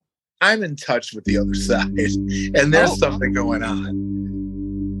I'm in touch with the other side, and there's something going on.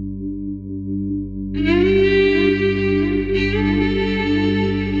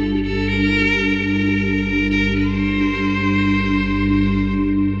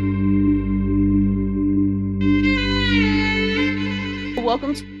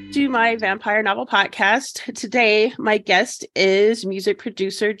 Welcome to my vampire novel podcast. Today, my guest is music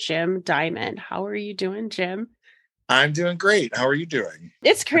producer Jim Diamond. How are you doing, Jim? I'm doing great. How are you doing?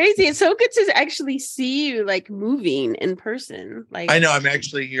 It's crazy. It's so good to actually see you like moving in person. Like I know I'm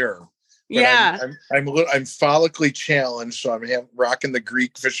actually here. Yeah, I'm follically challenged, so I'm rocking the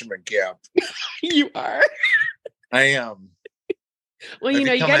Greek fisherman cap. You are. I am. Well, you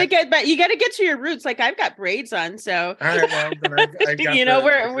gotta get back. You gotta get to your roots. Like I've got braids on, so all right. Well, I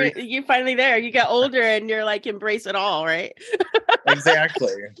got you're finally there. You get older, and you're like embrace it all, right?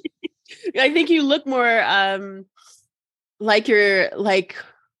 Exactly. I think you look more like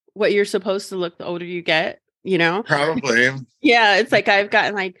what you're supposed to look the older you get. Probably. Yeah, it's like I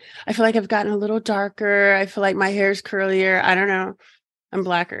feel like I've gotten a little darker. I feel like my hair's curlier. I don't know. I'm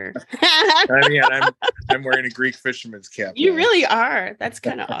blacker. I mean, I'm wearing a Greek fisherman's cap. You really are. That's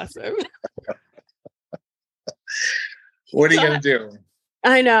kind of awesome. What are you gonna do?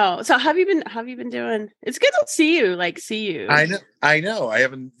 I know. So how have you been doing? It's good to see you. I know.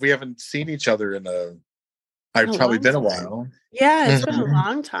 We haven't seen each other in I've probably been a while. Yeah, it's been a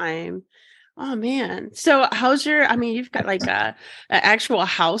long time. Oh man. So you've got like an actual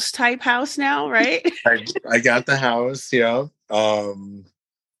house type house now, right? I got the house, yeah.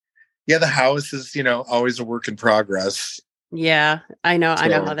 The house is, always a work in progress. Yeah, I know. I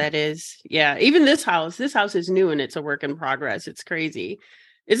know how that is. Yeah. Even this house is new and it's a work in progress. It's crazy.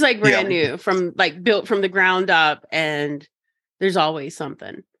 It's like brand new built from the ground up, and there's always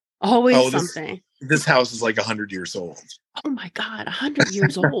something. Something. This house is like 100 years old. Oh my God, 100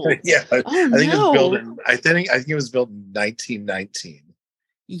 years old. Yeah. I think it was built in 1919.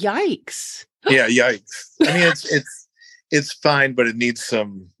 Yikes. Yeah, yikes. I mean, it's fine, but it needs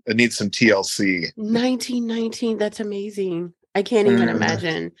some TLC. 1919, that's amazing. I can't even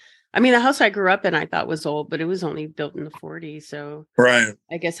imagine. I mean, the house I grew up in I thought was old, but it was only built in the 40s, so right.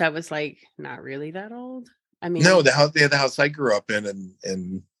 I guess I was like not really that old. I mean, no, the house I grew up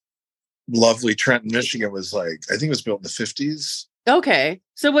in lovely Trenton, Michigan was I think it was built in the 50s. Okay.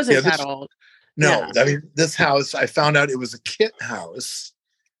 So it wasn't that old. No, yeah. I mean, this house, I found out it was a kit house.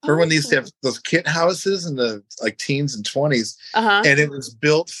 Remember when they used to have those kit houses in the teens and 20s? Uh-huh. And it was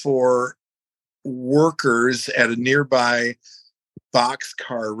built for workers at a nearby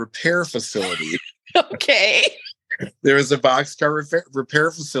boxcar repair facility. Okay. There was a boxcar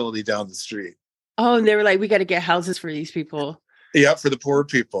repair facility down the street. Oh, and they were like, we got to get houses for these people. Yeah, for the poor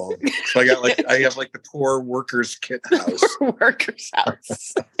people. So I have the poor workers kit house. Workers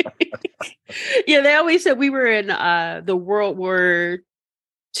house. Yeah, they always said we were in the World War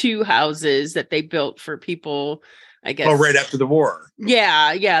II houses that they built for people, I guess. Oh, right after the war.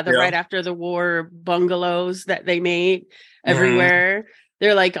 Yeah, right after the war bungalows that they made everywhere.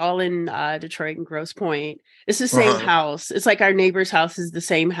 They're like all in Detroit and Grosse Pointe. It's the same house. It's like our neighbor's house is the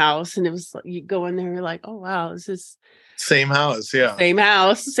same house, and it was you go in there, you're like, oh wow, this is same house, yeah. Same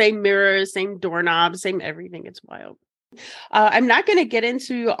house, same mirrors, same doorknobs, same everything. It's wild. I'm not going to get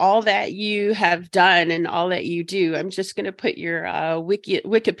into all that you have done and all that you do. I'm just going to put your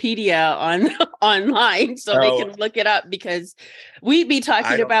Wikipedia online so they can look it up, because we'd be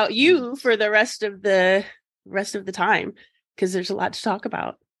talking about you for the rest of the time, because there's a lot to talk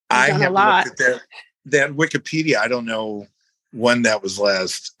about. I have a lot. Looked at that Wikipedia. I don't know when that was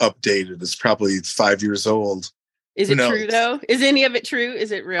last updated. It's probably 5 years old. Is it true though? Is any of it true?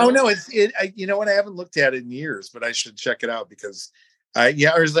 Is it real? Oh no, you know what? I haven't looked at it in years, but I should check it out, because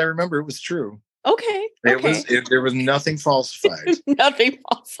as I remember, it was true. Okay. There was nothing falsified. Nothing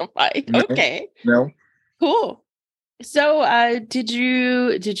falsified. No, okay. No. Cool. So, did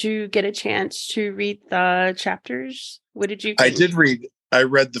you get a chance to read the chapters? What did you think? I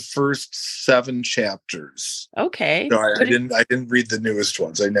read the first 7 chapters. Okay. No, I didn't read the newest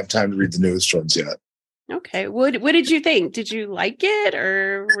ones. I didn't have time to read the newest ones yet. Okay. What did you think? Did you like it,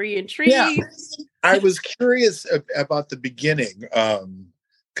 or were you intrigued? Yeah, I was curious about the beginning,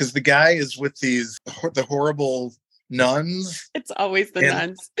 because the guy is with the horrible nuns. It's always the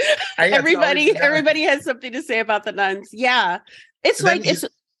nuns. Everybody has something to say about the nuns. Yeah. It's like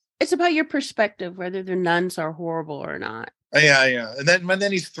it's about your perspective whether the nuns are horrible or not. Yeah. And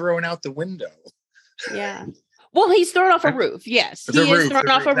then he's thrown out the window. Yeah. Well, he's thrown off a roof. Yes, he is thrown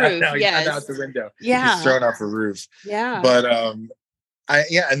off a roof. Yes, not out the window. Yeah, he's thrown off a roof. Yeah, but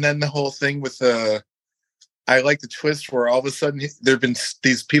and then the whole thing with the I like the twist where all of a sudden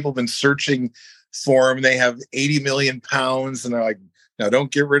these people have been searching for him. They have 80 million pounds, and they're like, "No,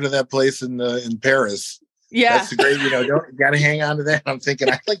 don't get rid of that place in Paris." Yeah, that's great. Don't got to hang on to that. I'm thinking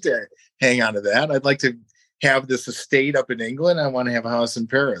I'd like to hang on to that. I'd like to have this estate up in England. I want to have a house in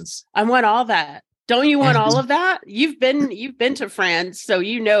Paris. I want all that. Don't you want all of that? You've been to France, so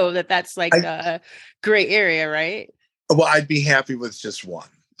you know that's like a great area, right? Well, I'd be happy with just one.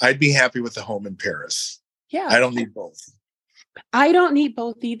 I'd be happy with the home in Paris. Yeah. I don't need both. I don't need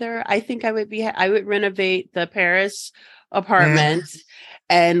both either. I think I would renovate the Paris apartment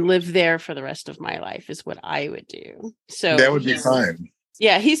and live there for the rest of my life is what I would do. So that would be fine.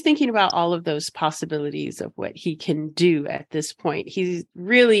 Yeah, he's thinking about all of those possibilities of what he can do at this point. He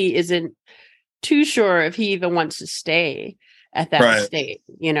really isn't too sure if he even wants to stay at that estate,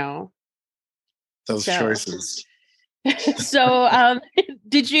 Those choices. So,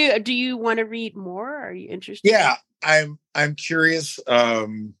 do you want to read more? Are you interested? Yeah, I'm curious.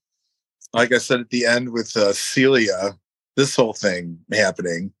 Like I said at the end with Celia, this whole thing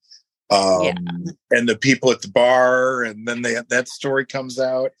happening, and the people at the bar, and then that story comes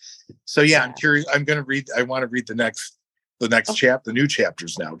out. So I'm curious. I want to read the next chapter, the new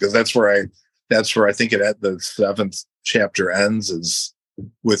chapters now, because that's where I think the 7th chapter ends, is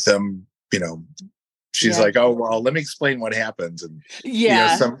with them, she's like, "Oh, well, let me explain what happens." And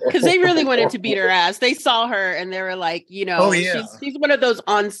because they really wanted to beat her ass. They saw her and they were like, she's one of those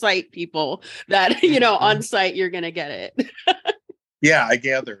on-site people that, on site, you're going to get it. Yeah, I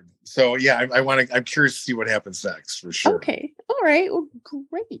gathered. So I'm curious to see what happens next, for sure. Okay. All right. Well,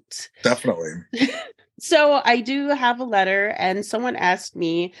 great. Definitely. So I do have a letter, and someone asked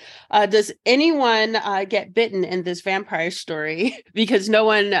me, does anyone get bitten in this vampire story? Because no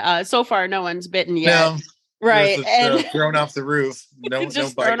one's bitten yet. No, right. And thrown off the roof. No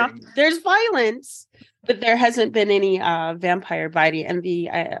biting. There's violence, but there hasn't been any vampire biting. And the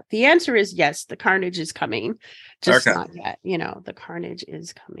answer is yes, the carnage is coming. Just not yet. The carnage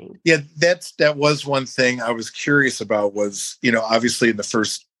is coming. Yeah, that was one thing I was curious about was, obviously in the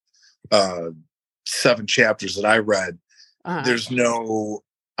first 7 chapters that I read, there's no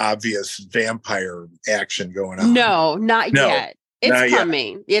obvious vampire action going on. No, not yet. It's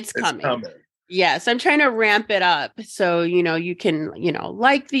coming. It's coming. Yes, I'm trying to ramp it up so you can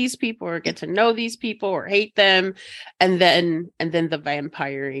like these people or get to know these people or hate them, and then the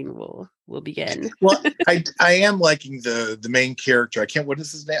vampiring will begin. Well, I am liking the main character. What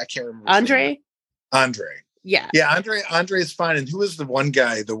is his name? I can't remember. Andre. Yeah. Andre is fine. And who was the one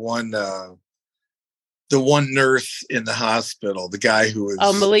guy? The one nurse in the hospital. The guy who was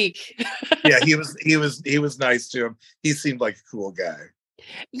Malik. Yeah, he was nice to him. He seemed like a cool guy.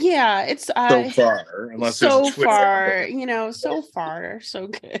 Yeah, it's so far, unless so far, so far, so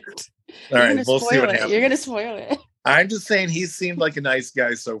good. All right, we'll see what happens. You're gonna spoil it. I'm just saying he seemed like a nice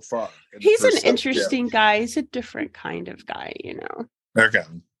guy so far. He's an interesting guy. He's a different kind of guy, Okay.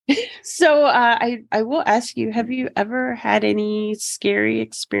 So I will ask you, have you ever had any scary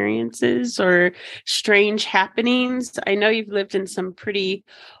experiences or strange happenings? I know you've lived in some pretty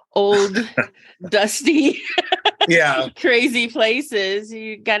old, dusty, crazy places.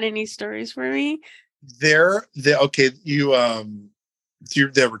 You got any stories for me? The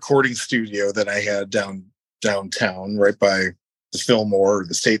recording studio that I had downtown, right by the Fillmore, or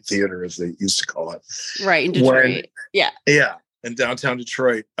the State Theater, as they used to call it. Right, in Detroit. Yeah, in downtown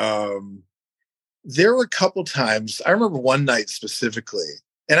Detroit. There were a couple times, I remember one night specifically,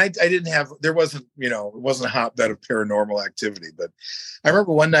 and it wasn't a hotbed of paranormal activity, but I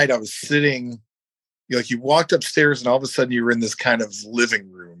remember one night I was sitting, you walked upstairs and all of a sudden you were in this kind of living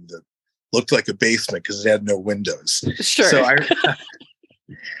room that looked like a basement because it had no windows. Sure. So I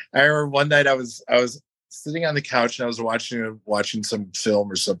remember one night I was sitting on the couch and I was watching some film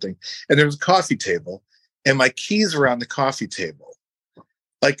or something, and there was a coffee table, and my keys were on the coffee table,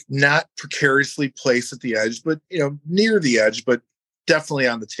 like not precariously placed at the edge, but near the edge, but definitely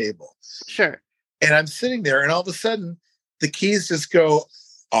on the table. Sure. And I'm sitting there, and all of a sudden the keys just go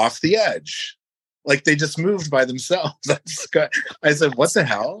off the edge. Like they just moved by themselves. I said, "What the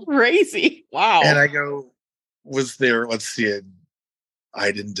hell?" Crazy. Wow. And I go, "Was there, let's see,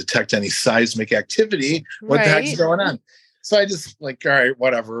 I didn't detect any seismic activity. What the heck's going on?" So I just all right,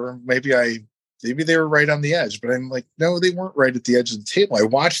 whatever. Maybe they were right on the edge, but I'm like, no, they weren't right at the edge of the table. I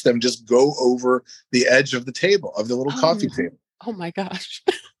watched them just go over the edge of the table, of the little coffee table. Oh my gosh.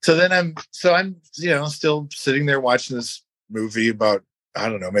 So then I'm still sitting there watching this movie. About, I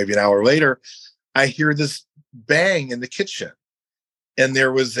don't know, maybe an hour later, I hear this bang in the kitchen, and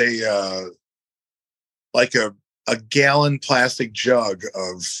there was a gallon plastic jug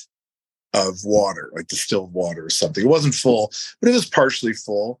of of water, like distilled water or something. It wasn't full, but it was partially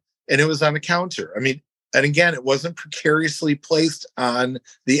full, and it was on the counter. I mean, and again, it wasn't precariously placed on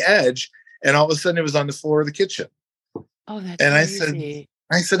the edge, and all of a sudden it was on the floor of the kitchen. Oh, that's and crazy.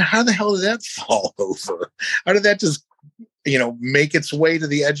 I said, how the hell did that fall over? How did that just, make its way to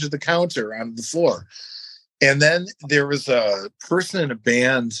the edge of the counter on the floor? And then there was a person in a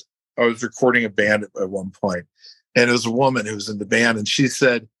band. I was recording a band at one point, and it was a woman who was in the band, and she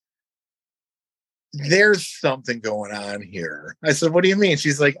said, there's something going on here. I said, what do you mean?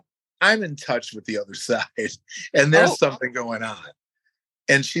 She's like, I'm in touch with the other side, and there's something going on.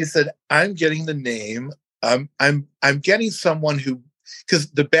 And she said, I'm getting the name. I'm getting someone who, because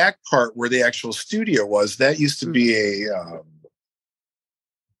the back part where the actual studio was, that used to be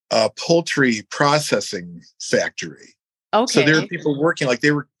a poultry processing factory. Okay. So there were people working, like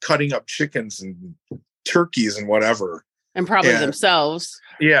they were cutting up chickens and turkeys and whatever. And probably themselves.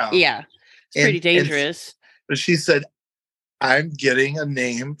 Yeah. Yeah. It's pretty dangerous. But she said, I'm getting a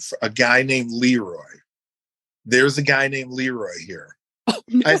name for a guy named Leroy. There's a guy named Leroy here. Oh,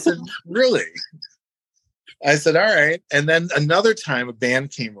 no. I said, really? I said, all right. And then another time a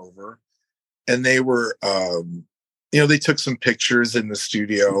band came over, and they were, they took some pictures in the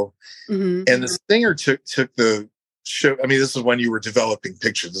studio, and the singer took the show. I mean, this is when you were developing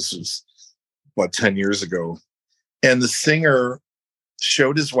pictures. This was 10 years ago. And the singer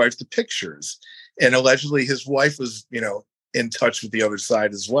showed his wife the pictures, and allegedly his wife was, in touch with the other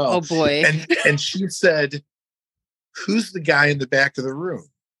side as well. Oh boy. And she said, who's the guy in the back of the room?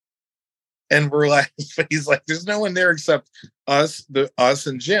 And we're like, he's like, there's no one there except us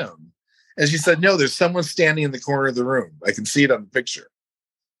and Jim. And she said, no, there's someone standing in the corner of the room. I can see it on the picture.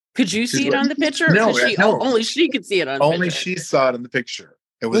 Could you see it on the picture? No, only she could see it on the picture. Only she saw it in the picture.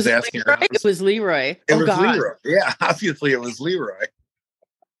 It was asking her. It was Leroy. It was Leroy. Yeah, obviously it was Leroy.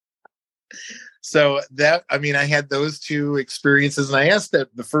 So I had those two experiences, and I asked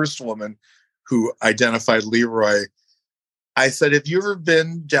the first woman who identified Leroy, I said, have you ever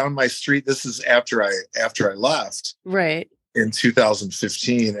been down my street? This is after I left. Right. In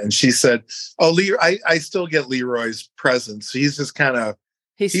 2015. And she said, oh, Leroy, I still get Leroy's presence. He's just kind of,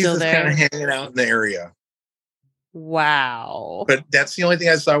 he's still there, kind of hanging out in the area. Wow. But that's the only thing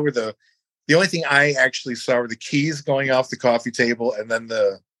I saw the only thing I actually saw were the keys going off the coffee table, and then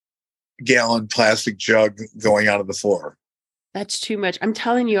the gallon plastic jug going out of the floor. That's too much. I'm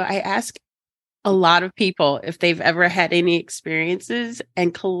telling you, I ask a lot of people if they've ever had any experiences,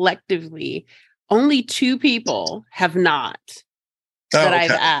 and collectively only 2 people have not that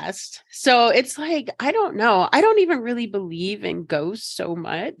I've asked. So it's like, I don't know. I don't even really believe in ghosts so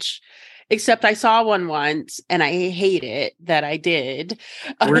much, except I saw one once and I hate it that I did.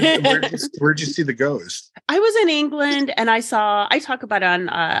 Where'd you see the ghost? I was in England, and I talk about it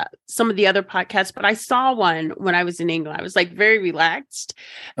on some of the other podcasts, but I saw one when I was in England. I was like very relaxed,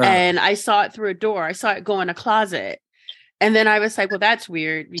 and I saw it through a door. I saw it go in a closet. And then I was like, well, that's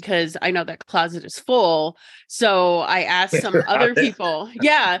weird, because I know that closet is full. So I asked some other people,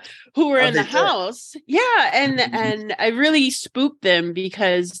 who were in the house. Yeah. And I really spooked them,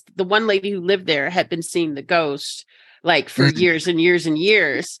 because the one lady who lived there had been seeing the ghost like for years and years and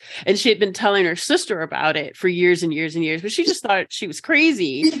years. And she had been telling her sister about it for years and years and years, but she just thought she was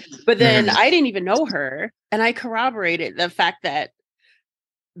crazy. But then I didn't even know her. And I corroborated the fact that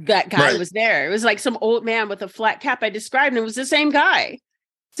guy was there. It was like some old man with a flat cap I described, and it was the same guy.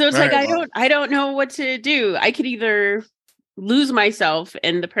 So it's like, I don't know what to do. I could either lose myself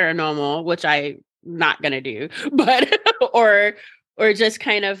in the paranormal, which I'm not going to do, but, or just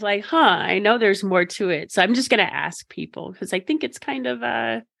kind of like, I know there's more to it. So I'm just going to ask people, because I think it's kind of,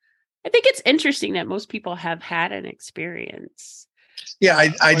 I think it's interesting that most people have had an experience. Yeah.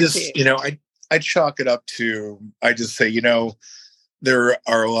 I just, I chalk it up to, I just say, there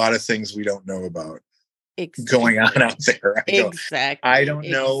are a lot of things we don't know about going on out there. I don't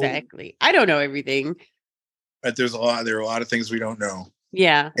know. Exactly. I don't know everything. But there are a lot of things we don't know.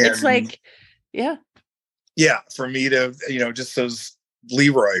 Yeah. And it's like, yeah. Yeah. For me to, just those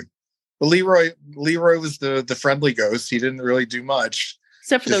Leroy. Well, Leroy was the friendly ghost. He didn't really do much.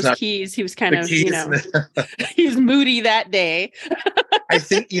 Except for those keys. He was kind of, he's moody that day. I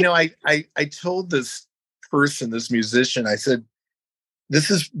think, I told this person, this musician, I said,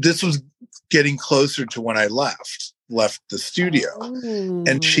 this was getting closer to when I left the studio. Oh.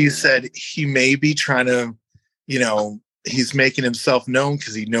 And she said, he may be trying to, he's making himself known,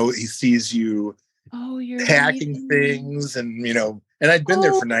 because he sees you packing things, and, and I'd been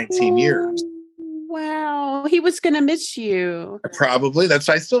there for 19 years. Wow. He was going to miss you. Probably. I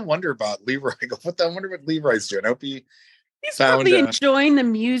still wonder about Leroy. I wonder what Leroy's doing. I hope he He's probably enjoying the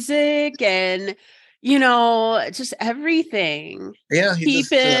music and, just everything. Yeah,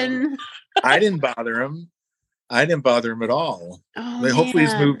 keeping. I didn't bother him. I didn't bother him at all. Oh, hopefully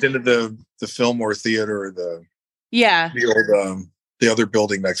he's moved into the Fillmore Theater or the old the other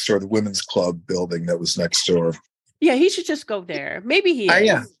building next door, the Women's Club building that was next door. Yeah, he should just go there. Maybe he is.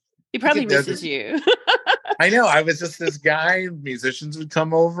 Yeah. He probably misses you. I know. I was just this guy. Musicians would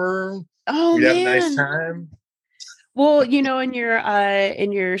come over. Oh, we'd have a nice time. Well,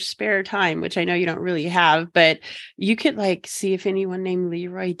 in your spare time, which I know you don't really have, but you could see if anyone named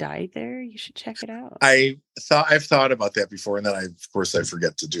Leroy died there. You should check it out. I've thought about that before, and then I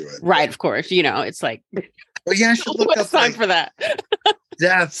forget to do it. Right, of course. It's like, well, yeah, I should look up time for that.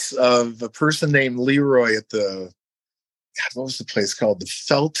 Deaths of a person named Leroy at the what was the place called? The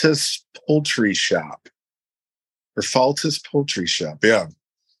Feltus Poultry Shop or Faltus Poultry Shop. Yeah,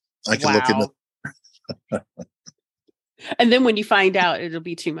 I can look in the. And then when you find out, it'll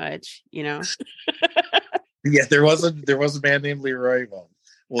be too much, Yeah, there was a man named Leroy. Well,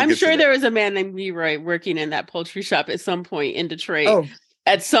 I'm sure there was a man named Leroy working in that poultry shop at some point in Detroit.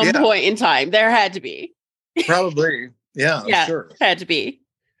 At some point in time, there had to be. Probably, yeah, I'm sure, had to be.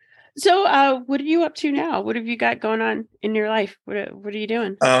 So, what are you up to now? What have you got going on in your life? What are you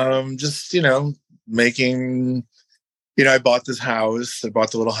doing? Just making. I bought this house. I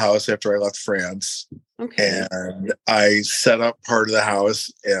bought the little house after I left France. Okay. And I set up part of the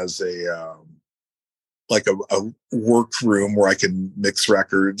house as a work room where I can mix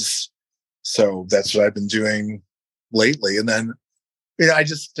records. So that's what I've been doing lately. And then, I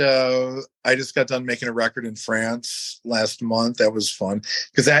just got done making a record in France last month. That was fun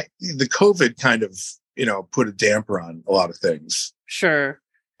because the COVID kind of, put a damper on a lot of things. Sure.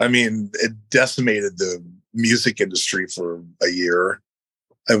 I mean, it decimated the music industry for a year.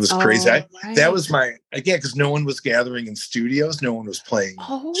 It was crazy. Right. That was because no one was gathering in studios. No one was playing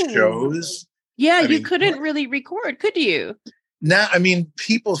shows. Yeah, you couldn't really record, could you? No,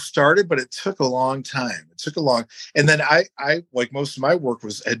 people started, but it took a long time. And then I like most of my work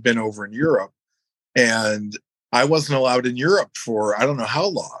had been over in Europe, and I wasn't allowed in Europe for I don't know how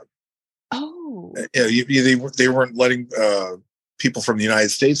long. Oh, they weren't letting people from the United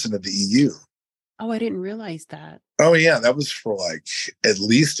States into the EU. Oh, I didn't realize that. Oh, yeah. That was for at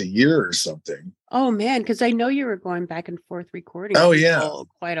least a year or something. Oh, man. Because I know you were going back and forth recording. Oh, yeah.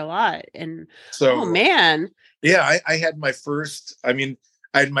 Quite a lot. And so, oh, man. Yeah, I had my first, I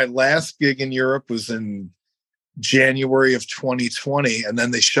had my last gig in Europe was in January of 2020. And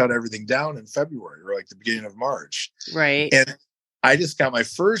then they shut everything down in February or the beginning of March. Right. And I just got my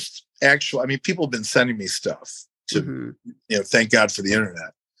first actual, people have been sending me stuff to, thank God for the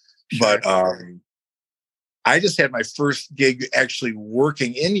internet. Sure. But, I just had my first gig actually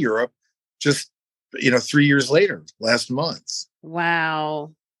working in Europe just, 3 years later, last month.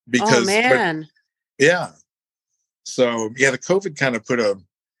 Wow. Because, oh, man. Yeah. So, the COVID kind of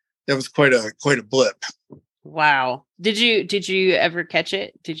that was quite a blip. Wow. Did you ever catch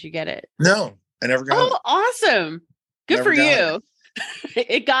it? Did you get it? No, I never got it. Oh, awesome. Good for you.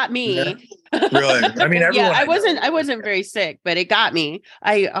 It got me. Yeah. Really? Everyone. Yeah, I wasn't very sick, but it got me.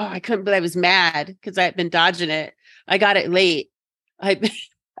 I couldn't believe I was mad because I had been dodging it. I got it late. I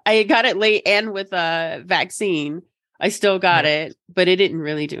got it late and with a vaccine. I still got it, but it didn't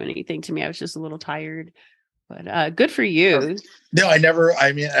really do anything to me. I was just a little tired. But good for you. No, I never.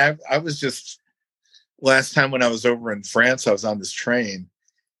 I was just last time when I was over in France, I was on this train.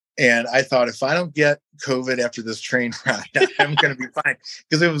 And I thought, if I don't get COVID after this train ride, I'm going to be fine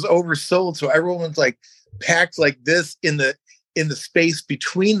because it was oversold. So everyone was packed like this in the space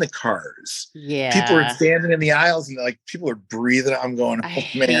between the cars. Yeah, people were standing in the aisles and people are breathing. I'm going, I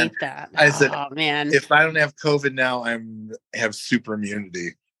hate that. I said, oh, man, if I don't have COVID now, have super immunity.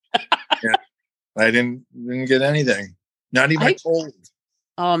 Yeah. I didn't get anything, not even a cold.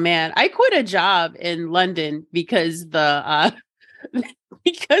 Oh man, I quit a job in London because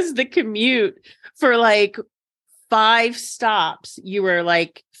because the commute for 5 stops, you were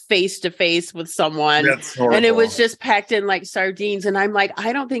face to face with someone. That's horrible. And it was just packed in like sardines. And I'm like,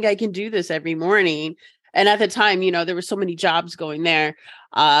 I don't think I can do this every morning. And at the time, there were so many jobs going there.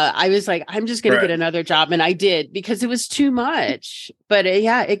 I was like, I'm just going to get another job. And I did because it was too much. But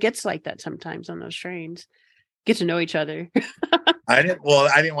it gets like that sometimes on those trains. Get to know each other. I didn't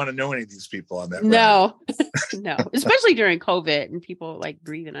want to know any of these people on that. No, no, especially during COVID and people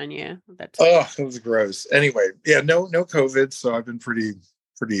breathing on you. That was gross. Anyway, no COVID. So I've been pretty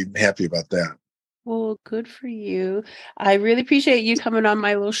happy about that. Well, good for you. I really appreciate you coming on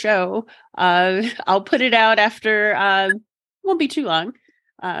my little show. I'll put it out after, won't be too long.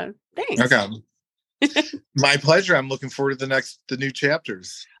 Thanks. Okay. My pleasure. I'm looking forward to the new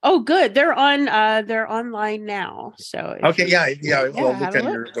chapters. Oh, good. They're online now. So okay, yeah. We'll look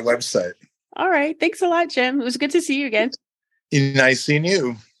on the website. All right. Thanks a lot, Jim. It was good to see you again. Nice seeing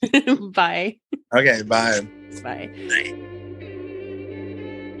you. Bye. Okay, bye. Bye.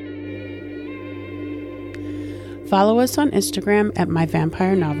 Follow us on Instagram at My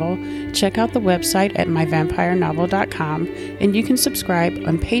Vampire Novel. Check out the website at myvampirenovel.com, and you can subscribe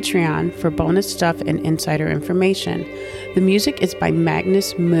on Patreon for bonus stuff and insider information. The music is by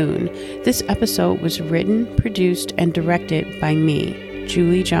Magnus Moon. This episode was written, produced, and directed by me,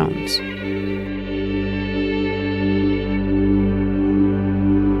 Julie Jones.